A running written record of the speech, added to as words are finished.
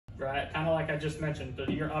right? Kind of like I just mentioned,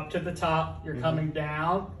 you're up to the top, you're coming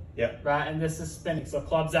down, right? And this is spinning, so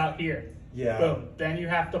club's out here. Boom. Then you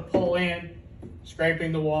have to pull in,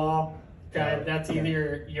 scraping the wall. Okay, that's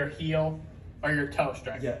either your heel or your toe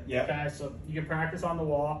strike. Okay, so you can practice on the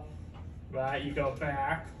wall, right? You go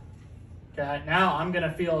back. Okay, now I'm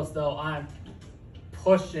gonna feel as though I'm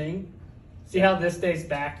pushing. See how this stays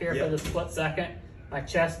back here for the split second? My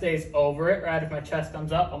chest stays over it, right? If my chest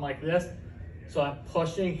comes up, I'm like this. So I'm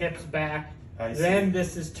pushing, hips back. Then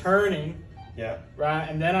this is turning, right?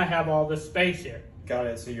 And then I have all this space here. Got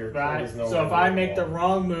it, so your right? is no So if I make the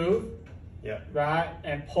wrong move, Yeah. right,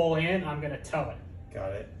 and pull in, I'm gonna toe it.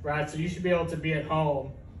 Got it. Right, so you should be able to be at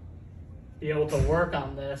home, be able to work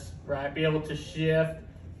on this, right? Be able to shift,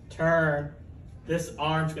 turn. This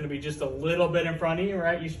arm's gonna be just a little bit in front of you,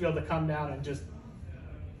 right? You should be able to come down and just.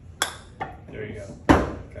 There you go.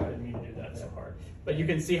 I didn't mean to do that so hard. But you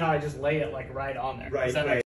can see how I just lay it like right on there. Right, right.